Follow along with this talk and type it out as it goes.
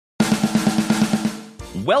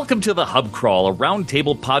Welcome to the Hub Crawl, a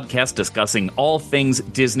roundtable podcast discussing all things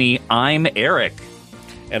Disney. I'm Eric.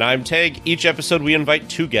 And I'm Tag. Each episode we invite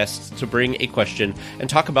two guests to bring a question and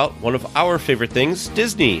talk about one of our favorite things,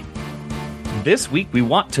 Disney. This week we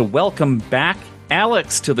want to welcome back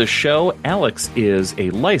Alex to the show. Alex is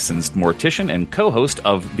a licensed mortician and co-host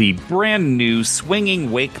of the brand new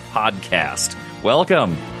Swinging Wake podcast.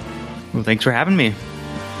 Welcome. Well, thanks for having me.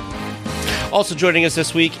 Also joining us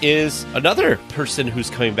this week is another person who's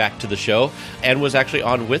coming back to the show and was actually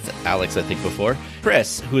on with Alex, I think, before.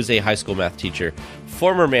 Chris, who is a high school math teacher,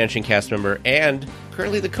 former Mansion cast member, and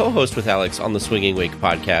currently the co-host with Alex on the Swinging Wake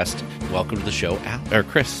podcast. Welcome to the show,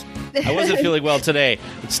 Chris. I wasn't feeling well today.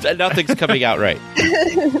 Nothing's coming out right.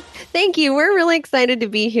 Thank you. We're really excited to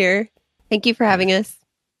be here. Thank you for having us.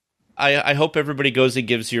 I hope everybody goes and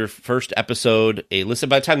gives your first episode a listen.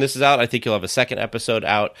 By the time this is out, I think you'll have a second episode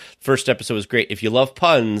out. First episode was great. If you love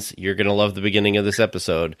puns, you're going to love the beginning of this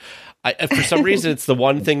episode. For some reason, it's the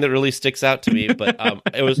one thing that really sticks out to me, but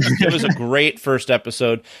it was a great first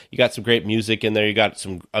episode. You got some great music in there. You got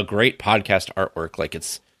a great podcast artwork. Like,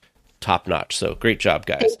 it's top notch. So great job,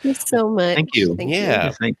 guys. Thank you so much. Thank you.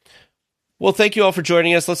 Yeah. Well, thank you all for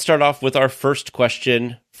joining us. Let's start off with our first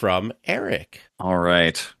question from Eric. All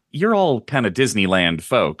right. You're all kind of Disneyland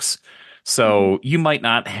folks, so you might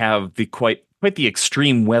not have the quite the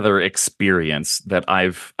extreme weather experience that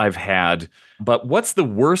I've had. But what's the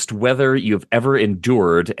worst weather you've ever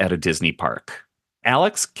endured at a Disney park?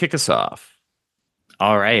 Alex, kick us off.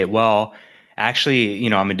 All right. Well, actually,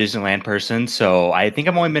 I'm a Disneyland person, so I think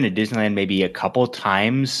I've only been to Disneyland maybe a couple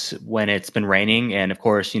times when it's been raining. And of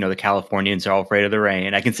course, the Californians are all afraid of the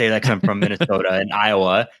rain. I can say that because I'm from Minnesota and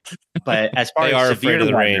Iowa. But as far They as are severe afraid of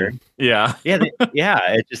the weather, rain. Yeah.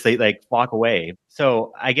 It's just they flock away.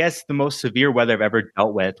 So I guess the most severe weather I've ever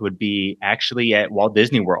dealt with would be actually at Walt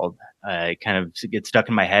Disney World. It kind of gets stuck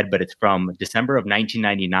in my head, but it's from December of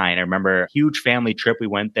 1999. I remember a huge family trip. We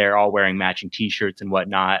went there all wearing matching T-shirts and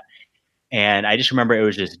whatnot. And I just remember it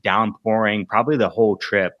was just downpouring probably the whole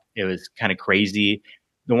trip. It was kind of crazy.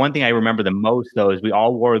 The one thing I remember the most, though, is we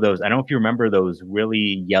all wore those. I don't know if you remember those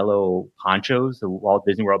really yellow ponchos, the Walt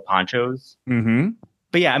Disney World ponchos. Mm-hmm.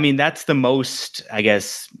 But yeah, I mean, that's the most, I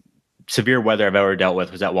guess, severe weather I've ever dealt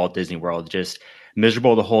with was at Walt Disney World. Just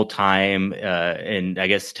miserable the whole time. And I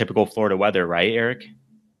guess typical Florida weather, right, Eric?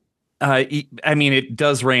 I mean, it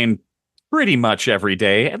does rain pretty much every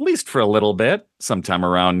day, at least for a little bit, sometime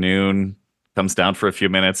around noon. Comes down for a few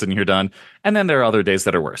minutes and you're done. And then there are other days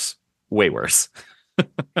that are worse, way worse.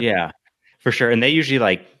 Yeah, for sure. And they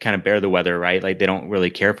usually kind of bear the weather, right? Like they don't really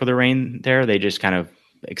care for the rain there. They just kind of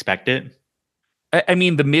expect it. I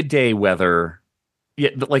mean, the midday weather, yeah,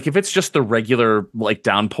 like if it's just the regular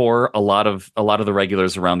downpour, a lot of the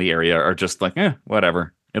regulars around the area are just like,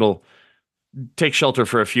 whatever. It'll take shelter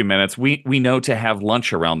for a few minutes. We know to have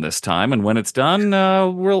lunch around this time, and when it's done,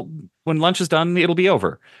 when lunch is done, it'll be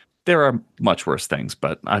over. There are much worse things,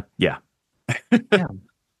 but yeah. Yeah.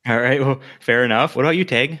 All right. Well, fair enough. What about you,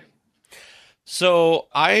 Tag? So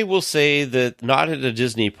I will say that not at a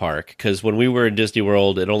Disney park, because when we were in Disney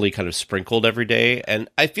World, it only kind of sprinkled every day. And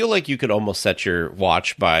I feel like you could almost set your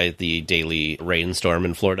watch by the daily rainstorm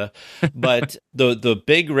in Florida. But the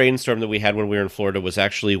big rainstorm that we had when we were in Florida was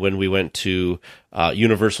actually when we went to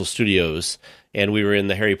Universal Studios, and we were in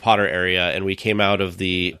the Harry Potter area, and we came out of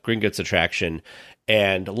the Gringotts attraction.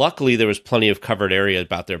 And luckily, there was plenty of covered area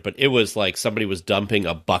about there, but it was like somebody was dumping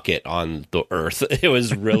a bucket on the earth. It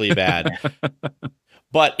was really bad.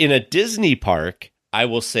 But in a Disney park, I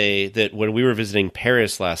will say that when we were visiting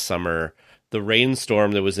Paris last summer, the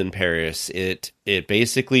rainstorm that was in Paris, it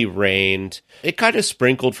basically rained. It kind of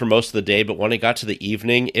sprinkled for most of the day, but when it got to the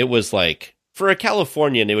evening, it was like, for a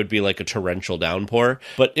Californian, it would be like a torrential downpour.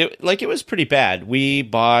 But it was pretty bad. We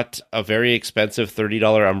bought a very expensive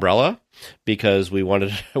 $30 umbrella, because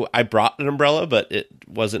I brought an umbrella, but it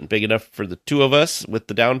wasn't big enough for the two of us with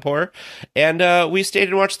the downpour. And we stayed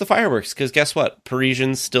and watched the fireworks, because guess what?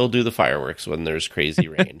 Parisians still do the fireworks when there's crazy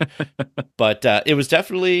rain. But it was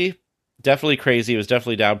definitely crazy. It was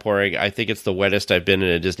definitely downpouring. I think it's the wettest I've been in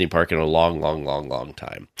a Disney park in a long, long, long, long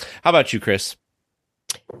time. How about you, Chris?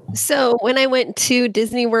 So when I went to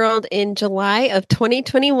Disney World in July of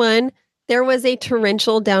 2021, there was a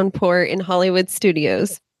torrential downpour in Hollywood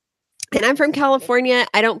Studios. And I'm from California.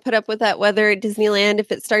 I don't put up with that weather at Disneyland.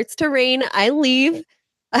 If it starts to rain, I leave.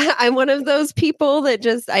 I'm one of those people that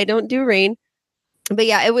I don't do rain. But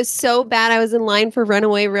yeah, it was so bad. I was in line for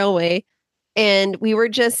Runaway Railway, and we were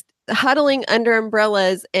just huddling under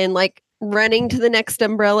umbrellas and running to the next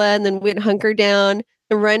umbrella, and then we'd hunker down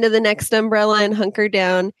and run to the next umbrella and hunker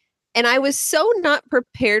down. And I was so not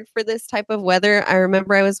prepared for this type of weather. I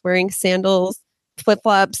remember I was wearing sandals,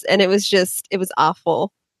 flip-flops, and it was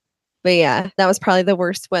awful. But yeah, that was probably the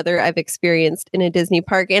worst weather I've experienced in a Disney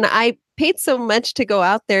park. And I paid so much to go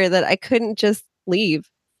out there that I couldn't just leave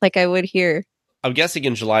like I would here. I'm guessing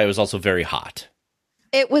in July it was also very hot.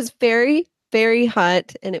 It was very, very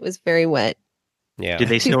hot and it was very wet. Yeah. Did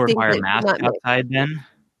they still Two things require that masks not made- outside then?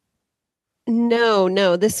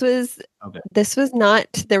 No. This was not.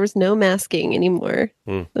 There was no masking anymore.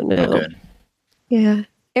 So no. Oh, good. Yeah.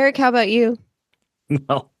 Eric, how about you?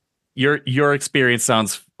 Well, your experience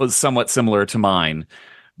sounds somewhat similar to mine.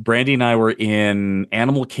 Brandy and I were in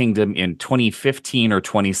Animal Kingdom in 2015 or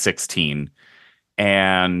 2016,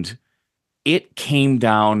 and it came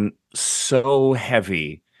down so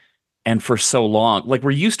heavy and for so long. Like,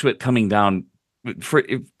 we're used to it coming down for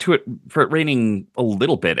it raining a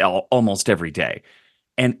little bit almost every day,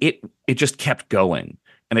 and it just kept going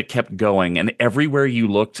and it kept going, and everywhere you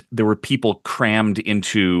looked, there were people crammed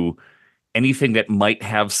into anything that might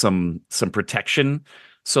have some protection.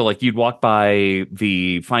 So like you'd walk by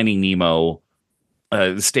the Finding Nemo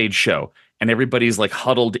stage show and everybody's like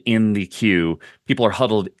huddled in the queue. People are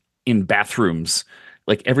huddled in bathrooms.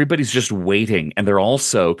 Like everybody's just waiting and they're all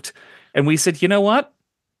soaked. And we said, you know what?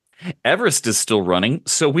 Everest is still running.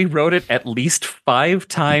 So we rode it at least 5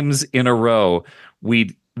 times in a row.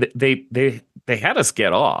 They had us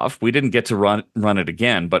get off. We didn't get to run it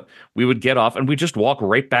again, but we would get off and we just walk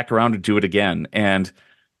right back around and do it again. And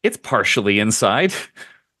it's partially inside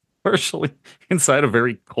a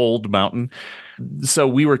very cold mountain. So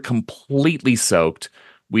we were completely soaked.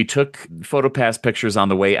 We took PhotoPass pictures on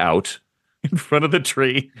the way out in front of the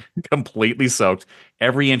tree, completely soaked.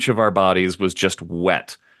 Every inch of our bodies was just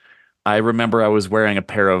wet. I remember I was wearing a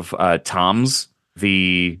pair of Toms,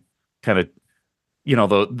 the kind of,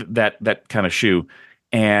 that kind of shoe,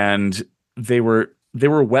 and they were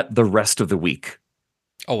wet the rest of the week.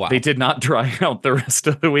 Oh, wow. They did not dry out the rest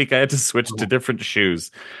of the week. I had to switch to different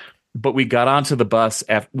shoes. But we got onto the bus.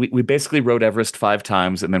 We basically rode Everest 5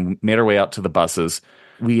 times and then made our way out to the buses.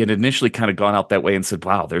 We had initially kind of gone out that way and said,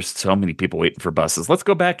 wow, there's so many people waiting for buses. Let's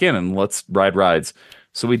go back in and let's ride rides.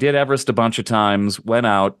 So we did Everest a bunch of times, went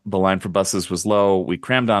out. The line for buses was low. We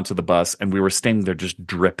crammed onto the bus and we were standing there just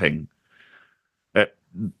dripping.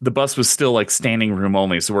 The bus was still like standing room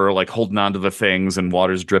only. So we're like holding on to the things and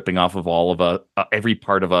water's dripping off of all of every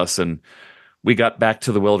part of us. And we got back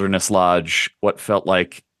to the Wilderness Lodge, what felt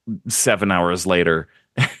like 7 hours later,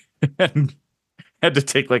 and had to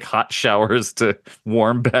take like hot showers to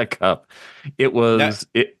warm back up. It was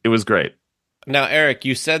great. Now, Eric,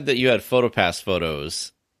 you said that you had PhotoPass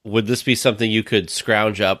photos. Would this be something you could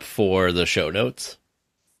scrounge up for the show notes?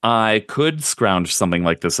 I could scrounge something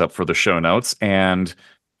like this up for the show notes, and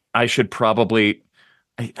I should probably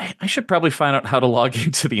find out how to log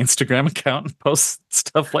into the Instagram account and post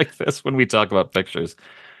stuff like this when we talk about pictures.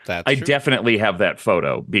 I definitely have that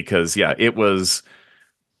photo because, yeah, it was,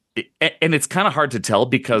 and it's kind of hard to tell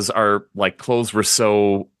because our like clothes were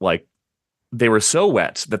so like, they were so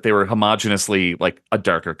wet that they were homogeneously like a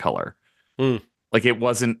darker color. Like it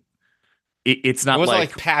wasn't. It wasn't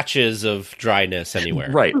like patches of dryness anywhere.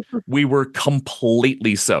 Right. We were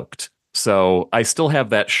completely soaked. So I still have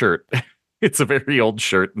that shirt. It's a very old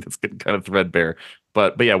shirt and it's getting kind of threadbare.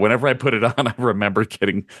 But yeah, whenever I put it on, I remember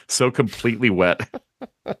getting so completely wet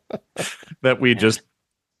that we just,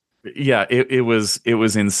 yeah, it was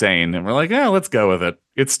insane. And we're like, yeah, let's go with it.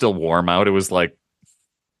 It's still warm out. It was like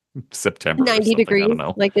September. 90 degrees, I don't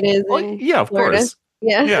know. like it is. In yeah, of Florida. course.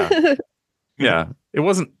 Yeah. Yeah. It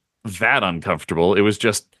wasn't that uncomfortable. It was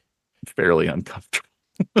just fairly uncomfortable.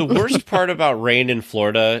 The worst part about rain in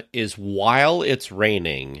Florida is while it's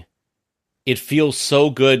raining, it feels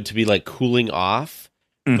so good to be like cooling off.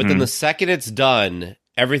 But then the second it's done,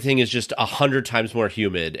 everything is just 100 times more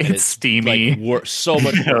humid. And it's steamy. Like, so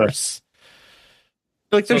much worse.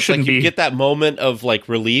 Like there shouldn't be. You get that moment of like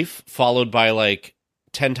relief followed by like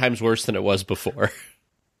 10 times worse than it was before.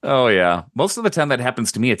 Oh, yeah. Most of the time that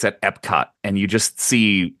happens to me, it's at Epcot. And you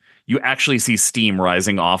actually see steam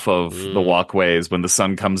rising off of the walkways when the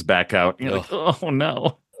sun comes back out. You're like, oh,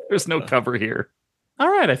 no, there's no cover here. All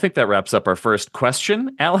right. I think that wraps up our first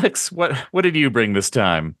question. Alex, what did you bring this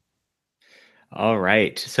time? All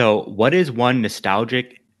right. So what is one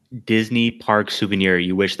nostalgic Disney park souvenir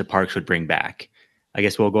you wish the parks would bring back? I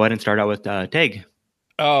guess we'll go ahead and start out with Teg.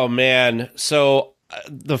 Oh, man. So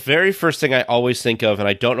the very first thing I always think of, and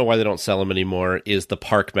I don't know why they don't sell them anymore, is the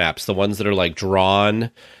park maps, the ones that are like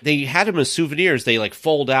drawn. They had them as souvenirs. They like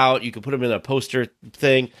fold out. You could put them in a poster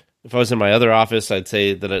thing. If I was in my other office, I'd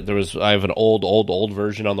say that I have an old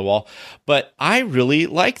version on the wall. But I really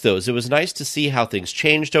like those. It was nice to see how things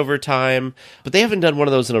changed over time. But they haven't done one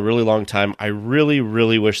of those in a really long time. I really,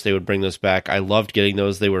 really wish they would bring those back. I loved getting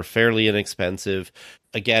those. They were fairly inexpensive.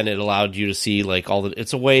 Again, it allowed you to see like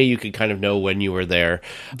it's a way you could kind of know when you were there.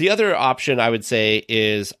 The other option I would say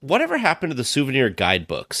is whatever happened to the souvenir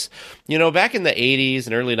guidebooks? Back in the 80s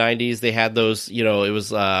and early 90s, they had those, it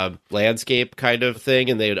was landscape kind of thing,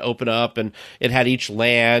 and they would open up and it had each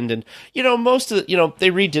land. And, most of the,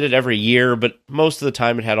 they redid it every year, but most of the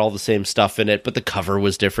time it had all the same stuff in it, but the cover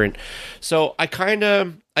was different. So I kind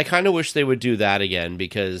of wish they would do that again,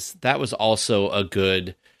 because that was also a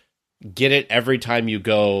good get it every time you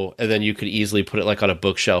go, and then you could easily put it like on a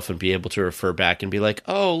bookshelf and be able to refer back and be like,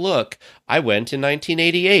 oh, look, I went in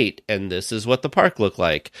 1988 and this is what the park looked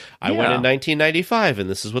like. I went in 1995 and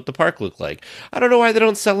this is what the park looked like. I don't know why they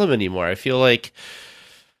don't sell them anymore. I feel like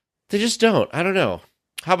they just don't. I don't know.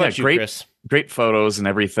 How about you, Chris? Great photos and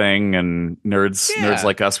everything, and nerds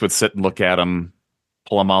like us would sit and look at them,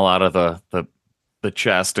 pull them all out of the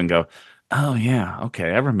chest and go, oh yeah, okay,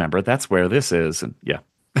 I remember. That's where this is. And yeah.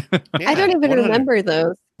 I don't even remember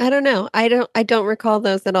those. I don't know. I don't recall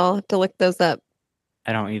those at all. I have to look those up.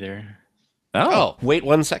 I don't either. Oh, wait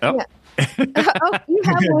 1 second. Yeah. You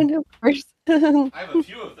have one, of course. I have a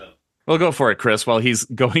few of them. Well, go for it, Chris, while he's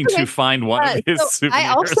going to find one of his souvenirs. I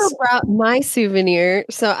also brought my souvenir.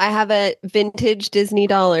 So I have a vintage Disney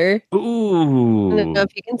dollar. Ooh. I don't know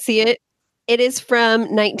if you can see it. It is from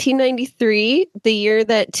 1993, the year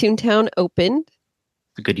that Toontown opened.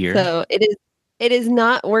 It's a good year. So it is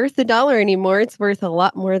not worth $1 anymore. It's worth a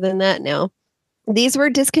lot more than that now. These were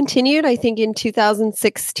discontinued, I think, in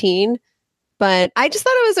 2016. But I just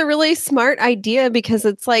thought it was a really smart idea, because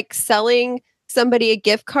it's like selling somebody a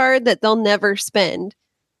gift card that they'll never spend,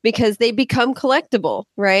 because they become collectible,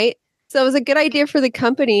 right? So it was a good idea for the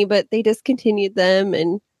company, but they discontinued them.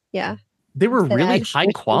 And yeah. They were really high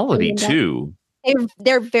quality too.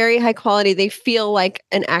 They're very high quality. They feel like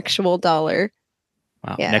an actual dollar.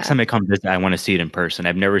 Wow. Yeah. Next time I come visit, I want to see it in person.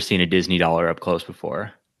 I've never seen a Disney dollar up close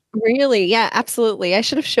before. Really? Yeah, absolutely. I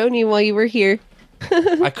should have shown you while you were here.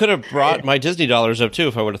 I could have brought my Disney dollars up too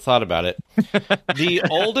if I would have thought about it. The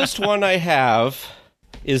oldest one I have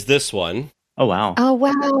is this one. Oh, wow. Oh,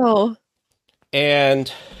 wow.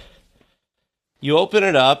 And you open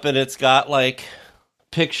it up and it's got like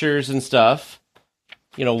pictures and stuff.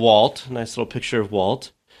 Walt. Nice little picture of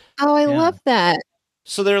Walt. Oh, I love that.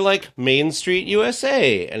 So they're like Main Street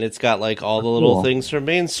USA, and it's got like all the little things from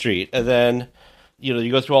Main Street. And then,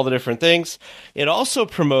 you go through all the different things. It also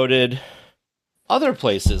promoted other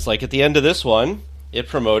places. Like at the end of this one, it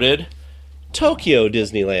promoted Tokyo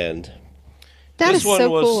Disneyland. That is so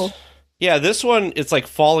cool. Yeah, this one, it's like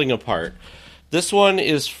falling apart. This one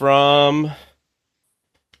is from,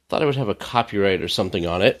 thought I would have a copyright or something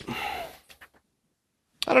on it.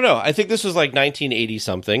 I don't know. I think this was like 1980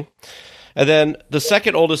 something. And then the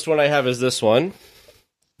second oldest one I have is this one.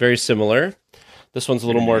 Very similar. This one's a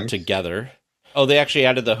little more together. Oh, they actually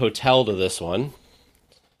added the hotel to this one.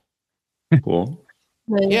 Cool.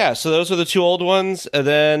 Yeah, so those are the two old ones. And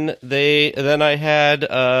then I had,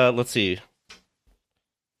 let's see.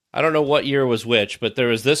 I don't know what year was which, but there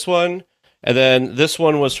was this one. And then this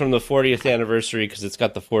one was from the 40th anniversary, because it's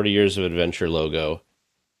got the 40 Years of Adventure logo.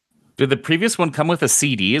 Did the previous one come with a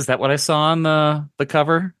CD? Is that what I saw on the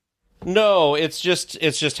cover? No, it's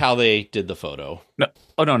just how they did the photo. No,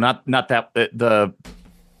 oh no, not that. The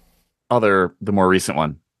more recent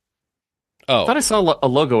one. Oh, I thought I saw a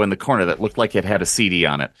logo in the corner that looked like it had a CD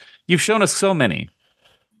on it. You've shown us so many.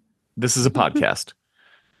 This is a podcast.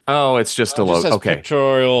 Oh, it's just a logo. Okay,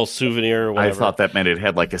 pictorial souvenir. Or whatever. I thought that meant it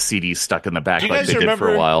had like a CD stuck in the back, Do you like guys they did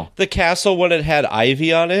for a while. The castle when it had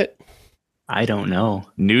ivy on it. I don't know.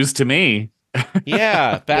 News to me.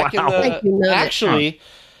 Yeah, back in the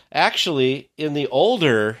actually in the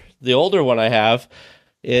older one I have,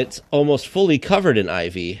 it's almost fully covered in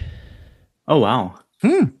ivy. Oh wow.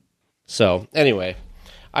 So anyway,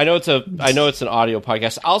 I know it's an audio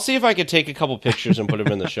podcast. I'll see if I could take a couple pictures and put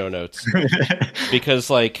them in the show notes, because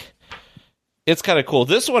like it's kind of cool.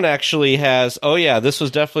 This one actually has. Oh yeah, this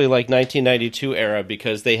was definitely like 1992 era,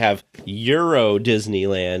 because they have Euro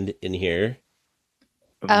Disneyland in here.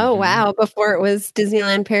 Oh, wow. Before it was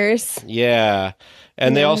Disneyland Paris. Yeah.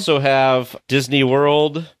 And they also have Disney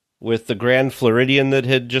World with the Grand Floridian that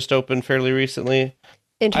had just opened fairly recently.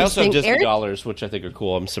 Interesting. I also have Disney dollars, which I think are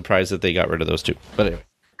cool. I'm surprised that they got rid of those too. But anyway.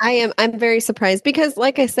 I'm very surprised, because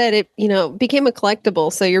like I said, it, became a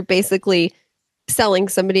collectible. So you're basically selling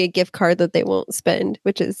somebody a gift card that they won't spend,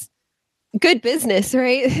 which is good business,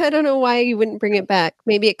 right? I don't know why you wouldn't bring it back.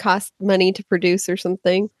 Maybe it costs money to produce or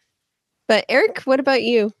something. But Eric, what about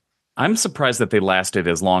you? I'm surprised that they lasted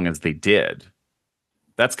as long as they did.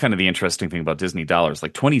 That's kind of the interesting thing about Disney dollars.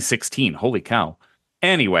 Like 2016, holy cow.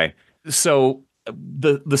 Anyway, so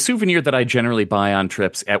the souvenir that I generally buy on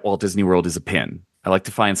trips at Walt Disney World is a pin. I like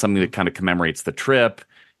to find something that kind of commemorates the trip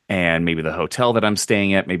and maybe the hotel that I'm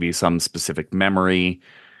staying at, maybe some specific memory.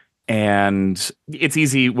 And it's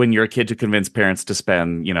easy when you're a kid to convince parents to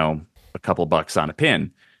spend, a couple bucks on a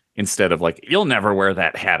pin instead of like, you'll never wear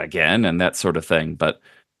that hat again and that sort of thing. But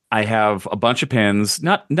I have a bunch of pins,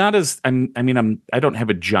 not as I don't have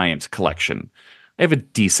a giant collection. I have a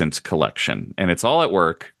decent collection, and it's all at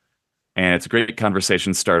work, and it's a great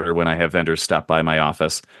conversation starter when I have vendors stop by my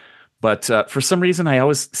office. But for some reason, I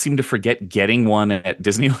always seem to forget getting one at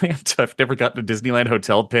Disneyland. I've never gotten a Disneyland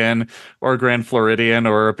hotel pin or a Grand Floridian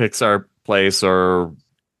or a Pixar place or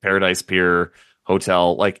Paradise Pier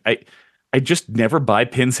hotel. Like I just never buy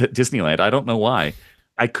pins at Disneyland. I don't know why.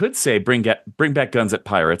 I could say bring back guns at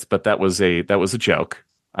Pirates, but that was a joke.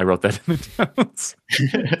 I wrote that in the notes.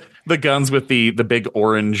 The guns with the big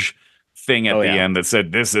orange thing at the end that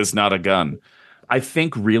said, "This is not a gun." I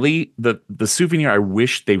think really the souvenir I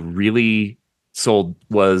wish they really sold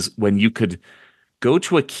was when you could go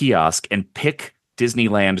to a kiosk and pick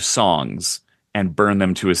Disneyland songs and burn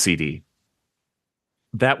them to a CD.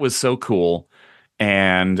 That was so cool.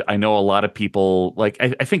 And I know a lot of people, like,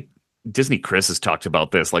 I think Disney Chris has talked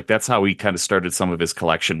about this. Like, that's how he kind of started some of his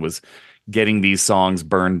collection, was getting these songs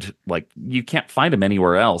burned. Like, you can't find them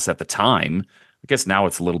anywhere else at the time. I guess now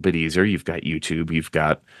it's a little bit easier. You've got YouTube, you've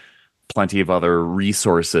got plenty of other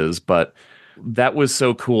resources, but that was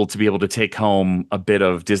so cool to be able to take home a bit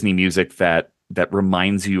of Disney music that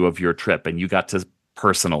reminds you of your trip, and you got to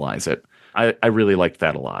personalize it. I really liked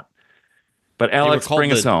that a lot. But Alex,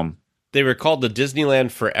 bring us home. They were called the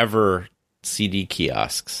Disneyland Forever CD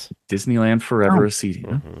kiosks. Disneyland Forever CD.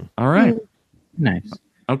 Mm-hmm. All right. Nice.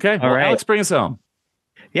 Okay. Well, right. Alex, bring us home.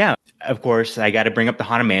 Yeah, of course. I got to bring up the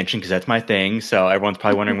Haunted Mansion because that's my thing. So everyone's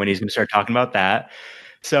probably wondering when he's going to start talking about that.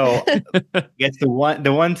 So I guess the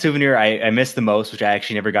one souvenir I miss the most, which I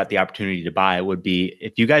actually never got the opportunity to buy, would be,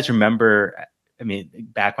 if you guys remember, I mean,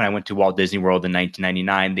 back when I went to Walt Disney World in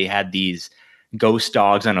 1999, they had these ghost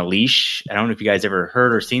dogs on a leash. I don't know if you guys ever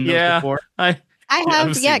heard or seen those before. I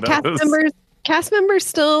have. Yeah, cast members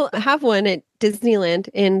still have one at Disneyland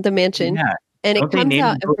in the mansion. Yeah. And it comes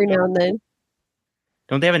out every now and then.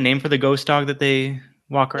 Don't they have a name for the ghost dog that they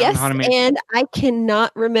walk around? Yes, and I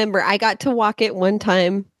cannot remember. I got to walk it one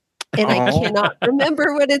time, and I cannot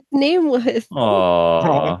remember what its name was.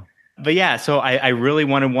 Oh. But yeah, so I really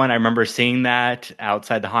wanted one. I remember seeing that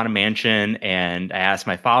outside the Haunted Mansion, and I asked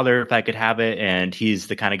my father if I could have it, and he's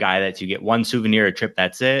the kind of guy that you get one souvenir a trip,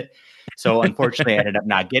 that's it. So unfortunately, I ended up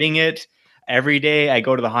not getting it. Every time I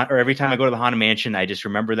go to the Haunted Mansion, I just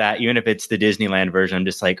remember that. Even if it's the Disneyland version, I'm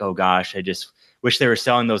just like, oh gosh, I just wish they were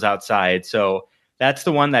selling those outside. So that's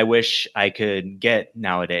the one that I wish I could get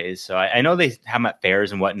nowadays. So I know they have them at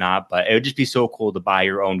fairs and whatnot, but it would just be so cool to buy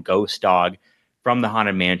your own ghost dog from the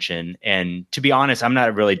Haunted Mansion. And to be honest, I'm not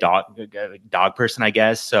a really dog person, I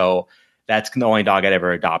guess. So that's the only dog I'd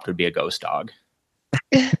ever adopt would be a ghost dog.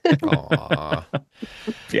 Aww.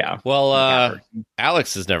 Yeah. Well,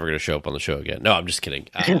 Alex is never going to show up on the show again. No, I'm just kidding.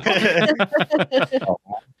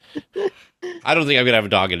 I don't think I'm going to have a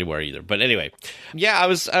dog anymore either. But anyway, yeah, I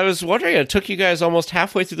was wondering, it took you guys almost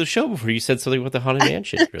halfway through the show before you said something about the Haunted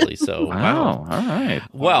Mansion, really. So, wow. All right.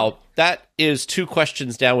 Well, that is 2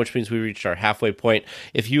 questions down, which means we reached our halfway point.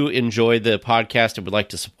 If you enjoy the podcast and would like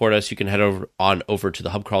to support us, you can head over to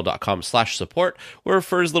thehubcrawl.com/support, where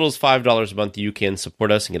for as little as $5 a month, you can support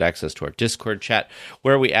us and get access to our Discord chat,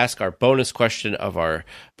 where we ask our bonus question of our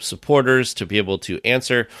supporters to be able to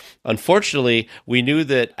answer. Unfortunately, we knew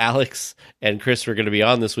that Alex and Chris were going to be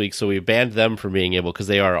on this week, so we banned them from being able, because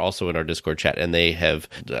they are also in our Discord chat, and they have,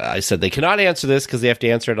 I said they cannot answer this because they have to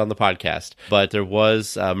answer it on the podcast. But there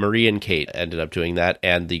was Marie and Kate ended up doing that,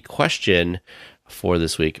 and the question for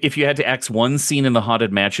this week: if you had to X one scene in the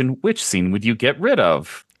Haunted Mansion, which scene would you get rid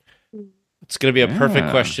of? It's going to be a perfect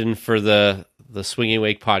question for the Swinging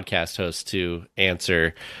Wake podcast host to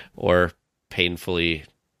answer, or painfully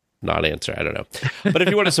not answer. I don't know. But if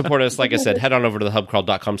you want to support us, like I said, head on over to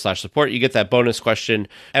thehubcrawl.com/support. You get that bonus question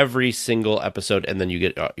every single episode, and then you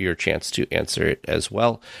get your chance to answer it as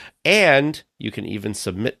well. And you can even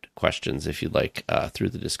submit questions if you'd like through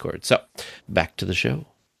the Discord. So back to the show.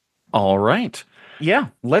 All right. Yeah,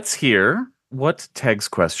 let's hear what Teg's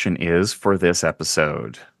question is for this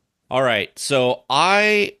episode. All right. So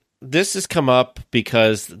I this has come up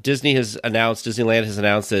because Disneyland has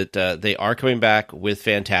announced that they are coming back with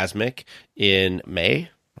Fantasmic in May.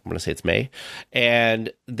 I'm going to say it's May.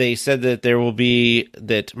 And they said that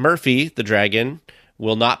that Murphy, the dragon,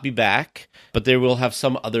 will not be back, but they will have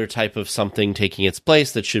some other type of something taking its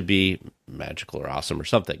place that should be magical or awesome or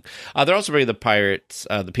something. They're also bringing the pirates,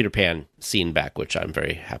 the Peter Pan scene back, which I'm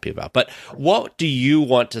very happy about. But what do you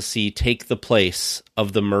want to see take the place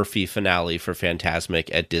of the Murphy finale for Fantasmic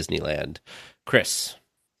at Disneyland? Chris?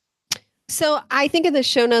 So I think in the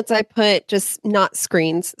show notes I put just not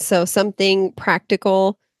screens, so something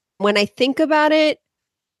practical. When I think about it,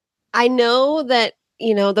 I know that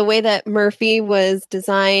the way that Murphy was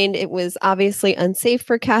designed, it was obviously unsafe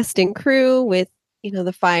for cast and crew with,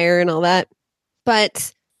 the fire and all that.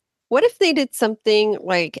 But what if they did something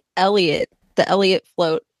like the Elliot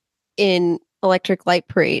float in Electric Light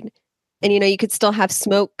Parade? And, you could still have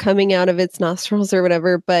smoke coming out of its nostrils or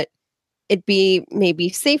whatever, but it'd be maybe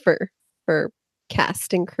safer for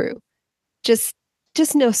cast and crew. Just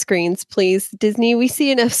no screens, please. Disney, we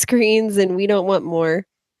see enough screens and we don't want more.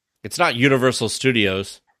 It's not Universal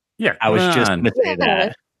Studios. Yeah, I was just going to say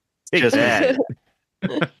that. Just that.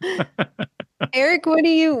 Eric, what do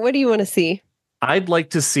you want to see? I'd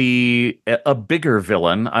like to see a bigger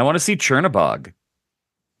villain. I want to see Chernabog.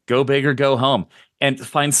 Go big or go home. And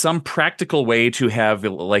find some practical way to have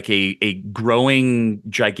like a growing,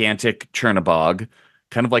 gigantic Chernabog,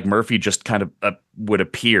 kind of like Murphy just kind of would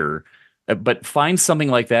appear. But find something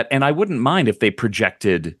like that. And I wouldn't mind if they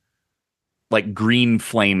projected like green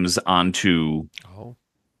flames onto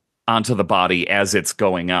the body as it's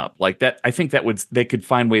going up like that. I think they could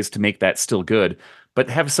find ways to make that still good, but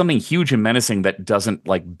have something huge and menacing that doesn't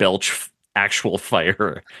like belch actual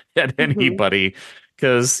fire at anybody.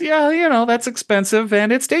 Because that's expensive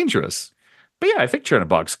and it's dangerous. But yeah, I think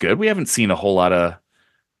Chernabog's good. We haven't seen a whole lot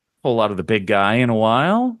of the big guy in a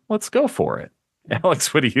while. Let's go for it.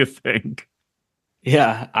 Alex, what do you think?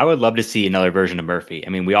 Yeah, I would love to see another version of Murphy. I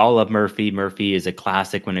mean, we all love Murphy. Murphy is a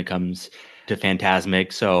classic when it comes to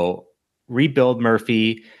Fantasmic. So rebuild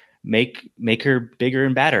Murphy, make her bigger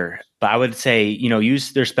and better. But I would say,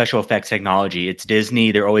 use their special effects technology. It's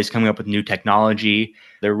Disney. They're always coming up with new technology.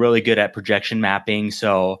 They're really good at projection mapping.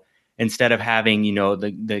 So instead of having,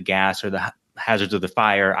 the gas or the hazards of the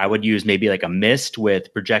fire, I would use maybe like a mist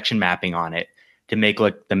with projection mapping on it to make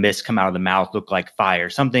the mist come out of the mouth look like fire,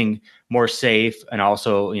 something more safe, and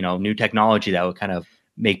also, new technology that would kind of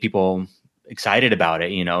make people excited about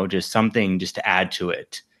it, just something just to add to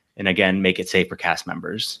it. And again, make it safe for cast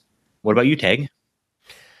members. What about you, Tag?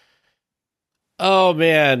 Oh,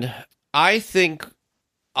 man. I think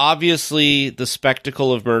obviously the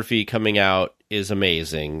spectacle of Murphy coming out is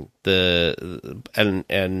amazing.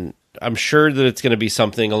 And I'm sure that it's going to be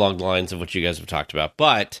something along the lines of what you guys have talked about,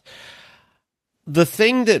 but the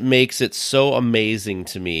thing that makes it so amazing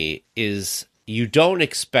to me is you don't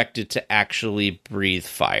expect it to actually breathe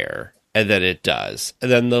fire, and then it does. And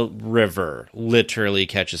then the river literally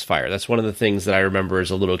catches fire. That's one of the things that I remember as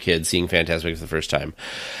a little kid seeing Fantasmic for the first time.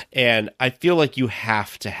 And I feel like you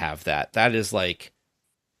have to have that. That is the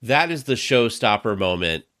showstopper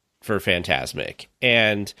moment for Fantasmic.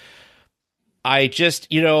 And I just,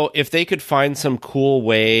 if they could find some cool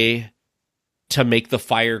way to make the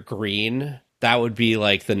fire green, that would be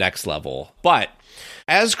like the next level. But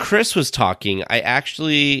as Chris was talking, I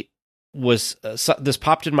actually this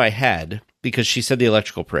popped in my head because she said the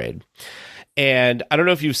electrical parade. And I don't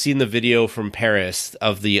know if you've seen the video from Paris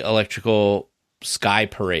of the electrical sky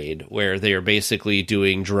parade where they are basically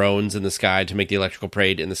doing drones in the sky to make the electrical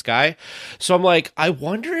parade in the sky. So I'm like, I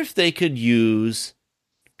wonder if they could use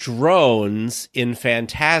drones in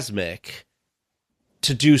Fantasmic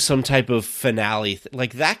to do some type of finale.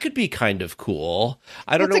 Like that could be kind of cool.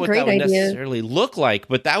 I don't know what that would necessarily look like,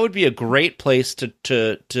 but that would be a great place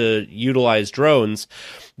to utilize drones,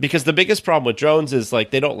 because the biggest problem with drones is like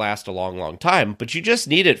they don't last a long, long time, but you just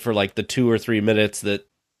need it for like the 2 or 3 minutes that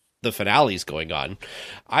the finale is going on.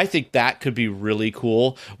 I think that could be really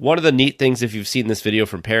cool. One of the neat things, if you've seen this video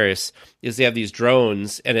from Paris, is they have these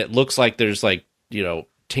drones and it looks like there's like,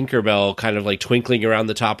 Tinkerbell kind of like twinkling around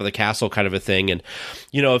the top of the castle kind of a thing. And,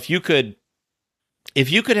 if you could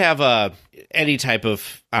have any type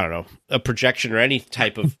of, I don't know, a projection or any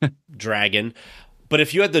type of dragon, but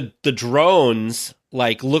if you had the drones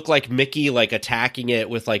like look like Mickey, like attacking it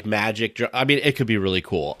with like magic, it could be really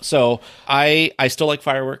cool. So I still like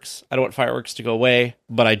fireworks. I don't want fireworks to go away,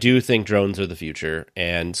 but I do think drones are the future.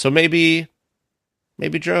 And so maybe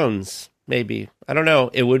drones, maybe, I don't know.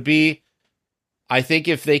 It would be, I think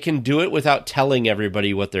if they can do it without telling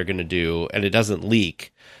everybody what they're going to do and it doesn't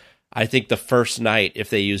leak, I think the first night, if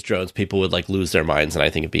they use drones, people would like lose their minds, and I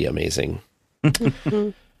think it'd be amazing.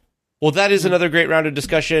 Well, that is another great round of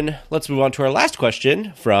discussion. Let's move on to our last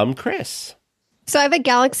question from Chris. So I have a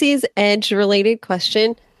Galaxy's Edge related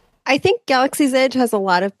question. I think Galaxy's Edge has a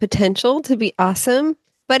lot of potential to be awesome,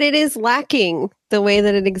 but it is lacking the way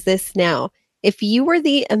that it exists now. If you were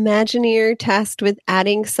the Imagineer tasked with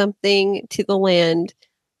adding something to the land,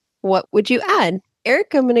 what would you add?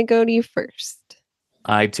 Eric, I'm going to go to you first.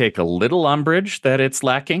 I take a little umbrage that it's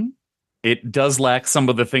lacking. It does lack some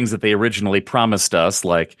of the things that they originally promised us,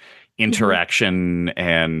 like interaction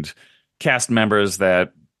and cast members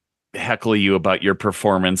that heckle you about your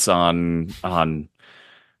performance on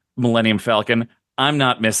Millennium Falcon. I'm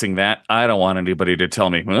not missing that. I don't want anybody to tell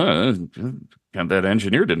me, that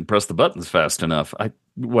engineer didn't press the buttons fast enough.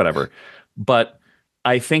 Whatever. But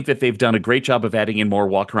I think that they've done a great job of adding in more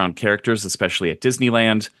walk-around characters, especially at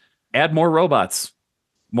Disneyland. Add more robots.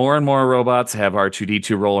 More and more robots. Have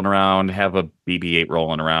R2-D2 rolling around, have a BB-8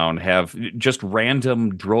 rolling around, have just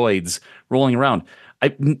random droids rolling around.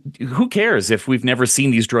 Who cares if we've never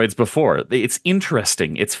seen these droids before? It's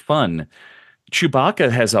interesting. It's fun. Chewbacca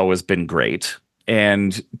has always been great,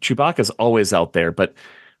 and Chewbacca's always out there, but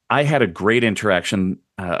I had a great interaction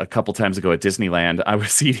a couple times ago at Disneyland. I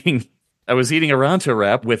was eating a Ronto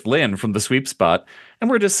wrap with Lynn from the Sweep Spot, and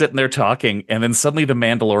we're just sitting there talking, and then suddenly the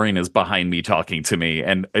Mandalorian is behind me talking to me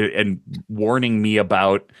and warning me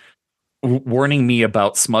about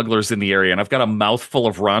smugglers in the area, and I've got a mouthful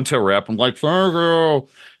of Ronto wrap. I'm like, thank you.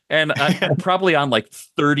 And I'm probably on like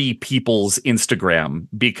 30 people's Instagram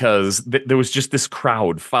because there was just this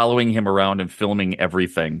crowd following him around and filming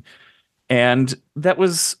everything. And that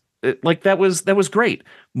was great.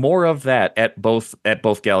 More of that at both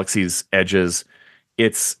Galaxy's Edges.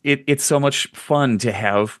 It's so much fun to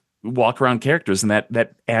have walk around characters, and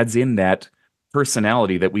that adds in that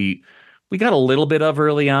personality that we got a little bit of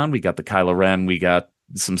early on. We got the Kylo Ren, we got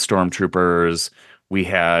some stormtroopers, we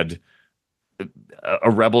had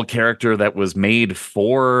a rebel character that was made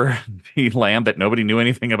for the land that nobody knew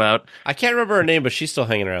anything about. I can't remember her name, but she's still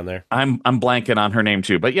hanging around there. I'm blanking on her name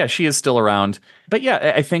too, but yeah, she is still around. But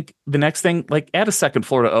yeah, I think the next thing, like, add a second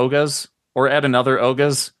floor to Oga's or add another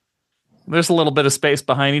Oga's. There's a little bit of space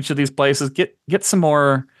behind each of these places. Get some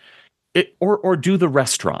more, or do the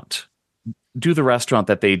restaurant. Do the restaurant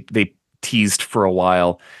that they teased for a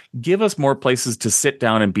while. Give us more places to sit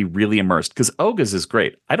down and be really immersed, because Oga's is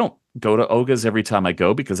great. I don't go to Oga's every time I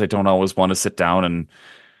go because I don't always want to sit down and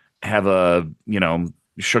have a,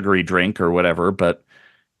 sugary drink or whatever, but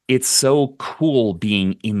it's so cool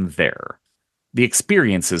being in there. The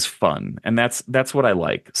experience is fun, and that's what I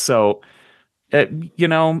like. So,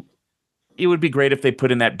 it would be great if they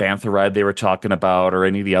put in that Bantha ride they were talking about, or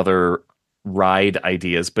any of the other ride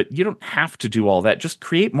ideas, but you don't have to do all that. Just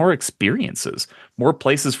create more experiences, more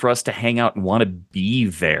places for us to hang out and want to be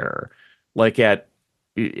there. Like at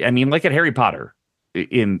Harry Potter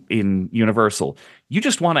in Universal, you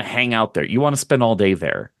just want to hang out there. You want to spend all day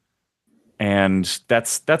there. And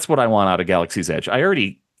that's what I want out of Galaxy's Edge. I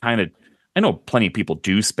know plenty of people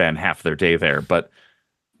do spend half their day there, but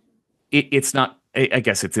it's not, I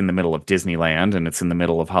guess it's in the middle of Disneyland and it's in the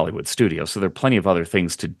middle of Hollywood Studios. So there are plenty of other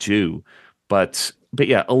things to do. But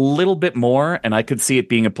yeah, a little bit more, and I could see it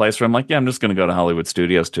being a place where I'm like, yeah, I'm just going to go to Hollywood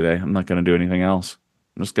Studios today. I'm not going to do anything else.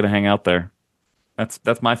 I'm just going to hang out there.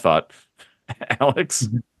 That's my thought. Alex?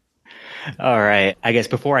 All right. I guess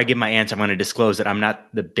before I give my answer, I'm going to disclose that I'm not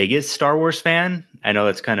the biggest Star Wars fan. I know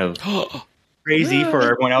that's kind of crazy for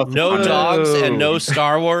everyone else. No dogs and no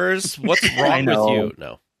Star Wars. What's wrong with you?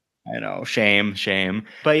 No. I know. Shame.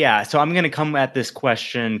 But yeah, so I'm going to come at this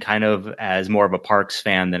question kind of as more of a Parks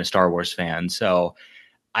fan than a Star Wars fan. So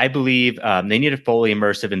I believe they need a fully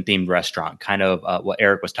immersive and themed restaurant, kind of what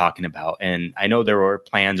Eric was talking about. And I know there were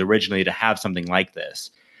plans originally to have something like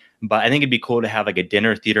this, but I think it'd be cool to have like a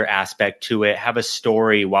dinner theater aspect to it, have a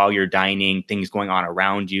story while you're dining, things going on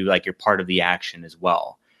around you, like you're part of the action as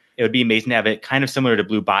well. It would be amazing to have it kind of similar to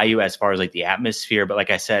Blue Bayou as far as like the atmosphere, but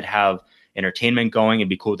like I said, have entertainment going. It'd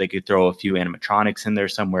be cool if they could throw a few animatronics in there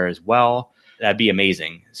somewhere as well. That'd be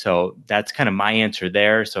amazing. So that's kind of my answer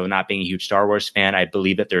there. So not being a huge Star Wars fan, I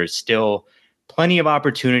believe that there is still plenty of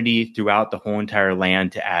opportunity throughout the whole entire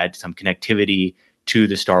land to add some connectivity to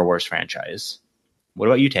the Star Wars franchise. What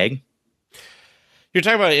about you, Tag? You're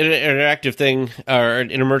talking about an interactive thing or an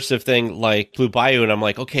immersive thing like Blue Bayou, and I'm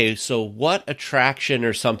like, okay, so what attraction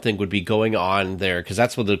or something would be going on there? Because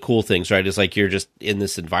that's one of the cool things, right? Is like you're just in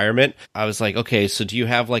this environment. I was like, okay, so do you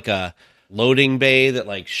have like a loading bay that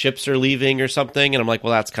like ships are leaving or something. And I'm like,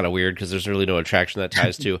 well, that's kind of weird because there's really no attraction that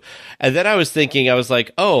ties to. And then I was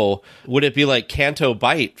like, oh, would it be like Canto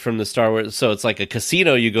Bight from the Star Wars? So it's like a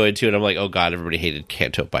casino you go into, and I'm like, oh God, everybody hated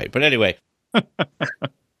Canto Bight. But anyway,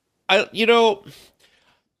 I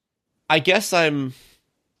guess I'm,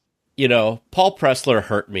 Paul Pressler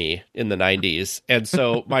hurt me in the 90s. And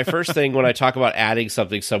so my first thing when I talk about adding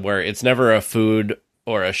something somewhere, it's never a food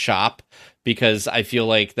or a shop, because I feel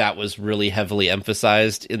like that was really heavily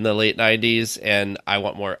emphasized in the late 90s, and I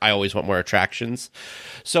always want more attractions.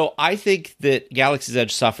 So I think that Galaxy's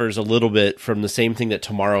Edge suffers a little bit from the same thing that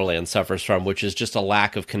Tomorrowland suffers from, which is just a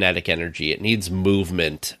lack of kinetic energy. It needs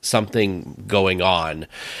movement, something going on.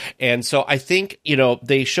 And so I think,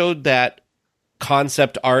 they showed that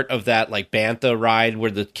concept art of that like Bantha ride where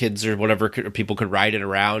the kids or whatever people could ride it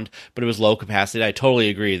around, but it was low capacity. I totally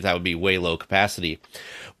agree that would be way low capacity.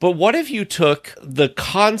 But what if you took the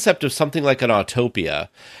concept of something like an Autopia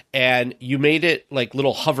and you made it like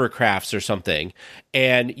little hovercrafts or something,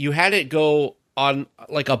 and you had it go on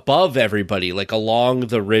like above everybody, like along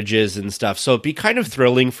the ridges and stuff. So it'd be kind of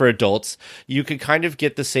thrilling for adults. You could kind of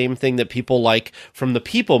get the same thing that people like from the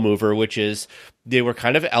People Mover, which is they were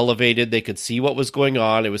kind of elevated. They could see what was going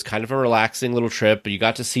on. It was kind of a relaxing little trip, but you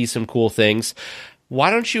got to see some cool things. Why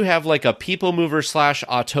don't you have like a People Mover /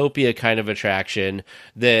 Autopia kind of attraction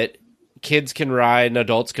that kids can ride and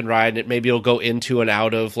adults can ride, and maybe it'll go into and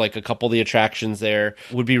out of like a couple of the attractions there.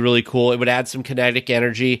 Would be really cool. It would add some kinetic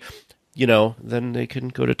energy. Then they can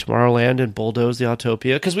go to Tomorrowland and bulldoze the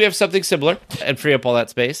Autopia, because we have something similar, and free up all that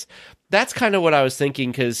space. That's kind of what I was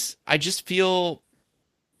thinking, because I just feel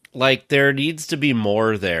like there needs to be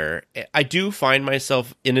more there. I do find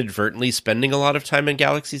myself inadvertently spending a lot of time in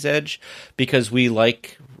Galaxy's Edge because we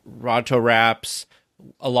like Ronto wraps.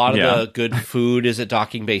 A lot of the good food is at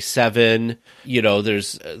Docking Bay 7.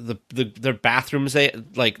 There's the bathrooms. This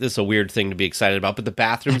is a weird thing to be excited about, but the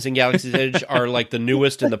bathrooms in Galaxy's Edge are like the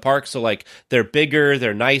newest in the park. So like they're bigger,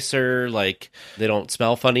 they're nicer, like they don't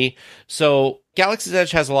smell funny. So Galaxy's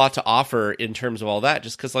Edge has a lot to offer in terms of all that,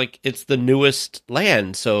 just because like it's the newest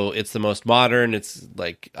land. So it's the most modern. It's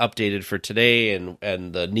like updated for today and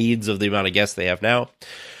the needs of the amount of guests they have now.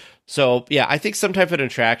 So, yeah, I think some type of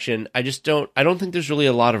attraction. I don't think there's really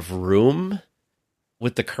a lot of room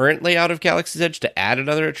with the current layout of Galaxy's Edge to add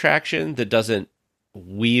another attraction that doesn't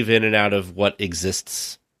weave in and out of what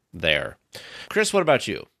exists there. Chris, what about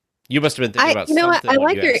you? You must have been thinking about something. I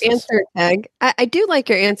like your answer, Tag. I do like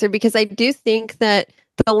your answer, because I do think that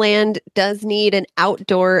the land does need an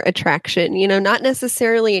outdoor attraction, not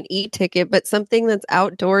necessarily an e-ticket, but something that's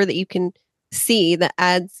outdoor that you can see that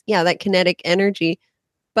adds, that kinetic energy.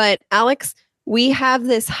 But Alex, we have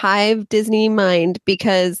this hive Disney mind,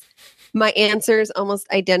 because my answer is almost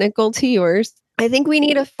identical to yours. I think we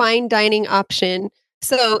need a fine dining option.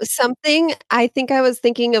 So something, I think I was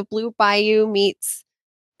thinking of Blue Bayou meets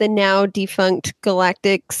the now defunct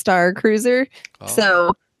Galactic Star Cruiser. Oh.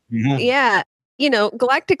 So yeah,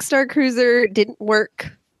 Galactic Star Cruiser didn't work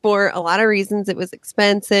for a lot of reasons. It was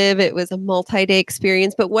expensive. It was a multi-day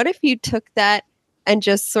experience. But what if you took that and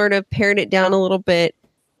just sort of pared it down a little bit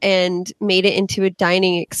and made it into a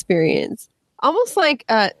dining experience? Almost like,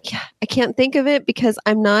 I can't think of it because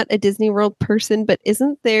I'm not a Disney World person, but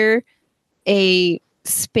isn't there a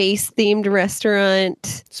space-themed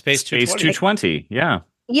restaurant? Space 220, yeah.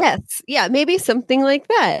 Yes, yeah, maybe something like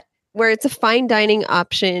that, where it's a fine dining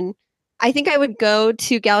option. I think I would go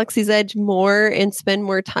to Galaxy's Edge more and spend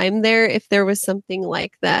more time there if there was something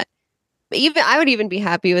like that. But I would even be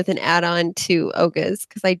happy with an add-on to Oga's,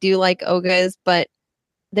 because I do like Oga's, but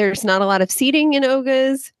there's not a lot of seating in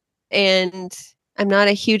Oga's, and I'm not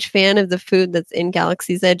a huge fan of the food that's in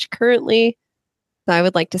Galaxy's Edge currently. So I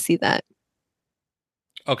would like to see that.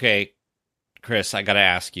 Okay, Chris, I got to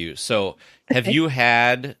ask you. So have you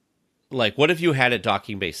had, what have you had at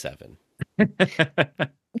Docking Bay 7?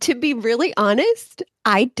 To be really honest,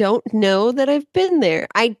 I don't know that I've been there.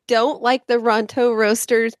 I don't like the Ronto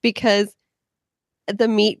roasters because the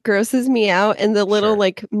meat grosses me out, and the little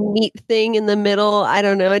meat thing in the middle, I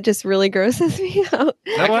don't know, it just really grosses me out.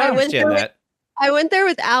 I understand that. I went there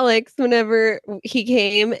with Alex whenever he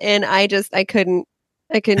came, and I couldn't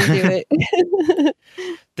do it.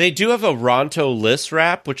 They do have a Ronto List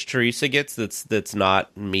wrap, which Teresa gets. That's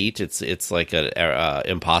not meat. It's like a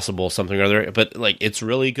Impossible something or other, but it's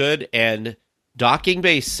really good. And Docking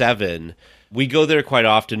Bay 7, we go there quite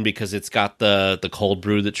often because it's got the cold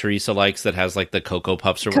brew that Teresa likes that has the Cocoa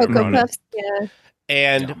Puffs or whatever on it.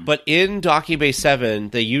 Yeah. But in Docking Bay 7,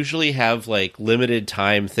 they usually have limited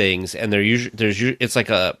time things, and they've had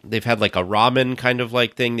a ramen kind of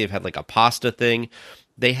thing. They've had a pasta thing.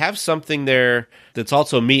 they have something there that's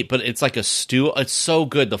also meat, but it's like a stew. It's so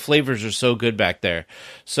good. The flavors are so good back there.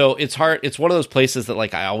 So it's hard. It's one of those places that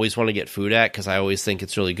like I always want to get food at because I always think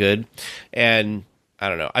it's really good. And I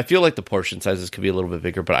don't know. I feel like the portion sizes could be a little bit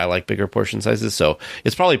bigger, but I like bigger portion sizes. So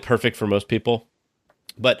it's probably perfect for most people.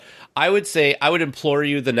 But I would say, I would implore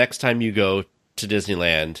you the next time you go to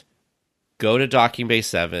Disneyland, go to Docking Bay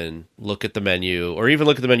 7, look at the menu, or even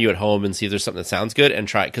look at the menu at home and see if there's something that sounds good and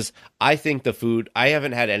try it. Because I think the food, I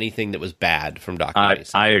haven't had anything that was bad from Docking Bay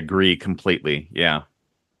 7. I agree completely. Yeah.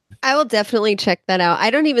 I will definitely check that out. I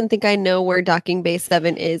don't even think I know where Docking Bay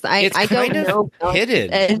 7 is. I don't know.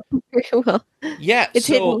 Hidden. Well, Yeah. it's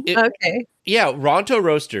hidden. Okay. Yeah, Ronto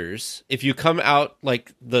Roasters, if you come out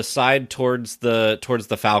like the side towards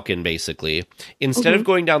the Falcon, basically, instead of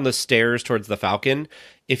going down the stairs towards the Falcon,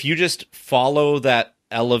 if you just follow that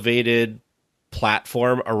elevated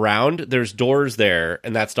platform around, there's doors there,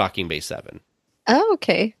 and that's Docking Bay 7. Oh,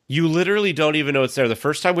 okay. You literally don't even know it's there. The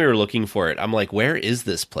first time we were looking for it, I'm like, where is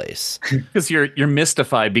this place? Because you're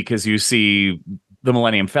mystified because you see the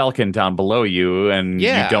Millennium Falcon down below you, and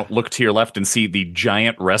you don't look to your left and see the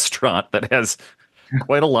giant restaurant that has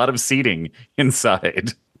quite a lot of seating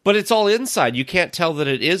inside. But it's all inside. You can't tell that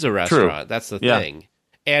it is a restaurant. True. That's the thing.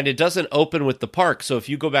 And it doesn't open with the park. So if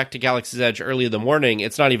you go back to Galaxy's Edge early in the morning,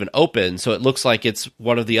 it's not even open. So it looks like it's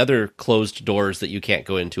one of the other closed doors that you can't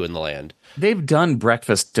go into in the land. They've done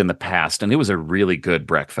breakfast in the past, and it was a really good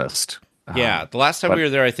breakfast. Yeah, the last time we were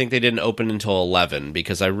there, I think they didn't open until 11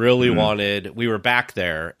 because I really wanted, we were back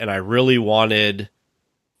there, and I really wanted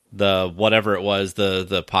the, whatever it was,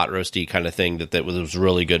 the pot roasty kind of thing that was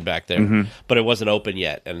really good back there. But it wasn't open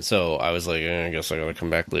yet. And so I was like, I guess I gotta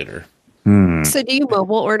come back later. So do you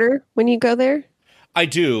mobile order when you go there? I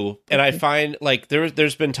do, and I find like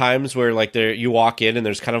there's been times where like you walk in and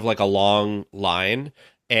there's kind of like a long line,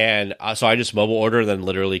 and so I just mobile order, then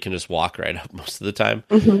literally can just walk right up most of the time.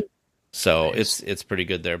 So it's pretty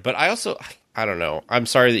good there. But I don't know. I'm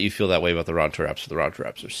sorry that you feel that way about the Ronto Wraps. The Ronto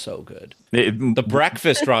Wraps are so good. The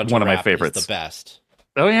breakfast Ronto one of my Wrap favorites. is the best.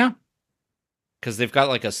 Oh yeah. Because they've got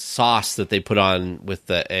like a sauce that they put on with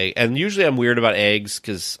the egg. And usually I'm weird about eggs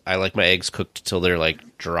because I like my eggs cooked till they're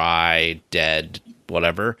like dry, dead,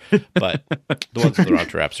 whatever. But the ones with the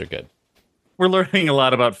Ronto Wraps are good. We're learning a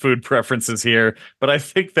lot about food preferences here, but I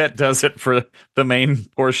think that does it for the main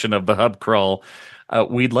portion of the Hub Crawl.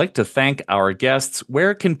 We'd like to thank our guests.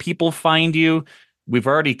 Where can people find you? We've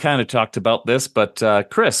already kind of talked about this, but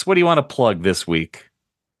Chris, what do you want to plug this week?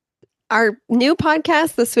 Our new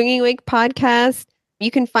podcast, the Swinging Wake Podcast.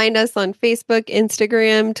 You can find us on Facebook,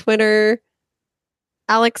 Instagram, Twitter.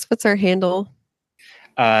 Alex, what's our handle?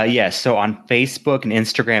 Yes. So on Facebook and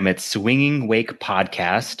Instagram, it's Swinging Wake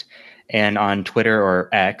Podcast. And on Twitter or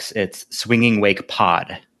X, it's Swinging Wake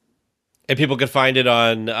Pod. And people can find it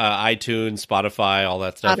on iTunes, Spotify, all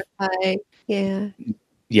that stuff. Spotify, yeah.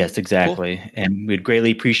 Yes, exactly. Cool. And we'd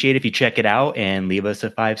greatly appreciate if you check it out and leave us a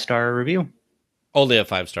 5-star review. Only a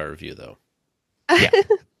 5-star review, though. Yeah,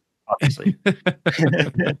 obviously.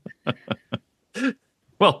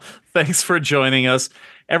 Well, thanks for joining us.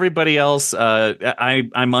 Everybody else,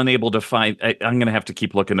 I'm unable to find. I'm going to have to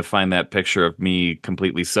keep looking to find that picture of me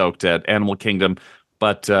completely soaked at Animal Kingdom,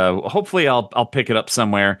 but hopefully I'll pick it up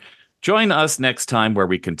somewhere. Join us next time where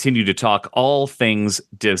we continue to talk all things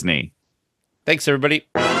Disney. Thanks, everybody.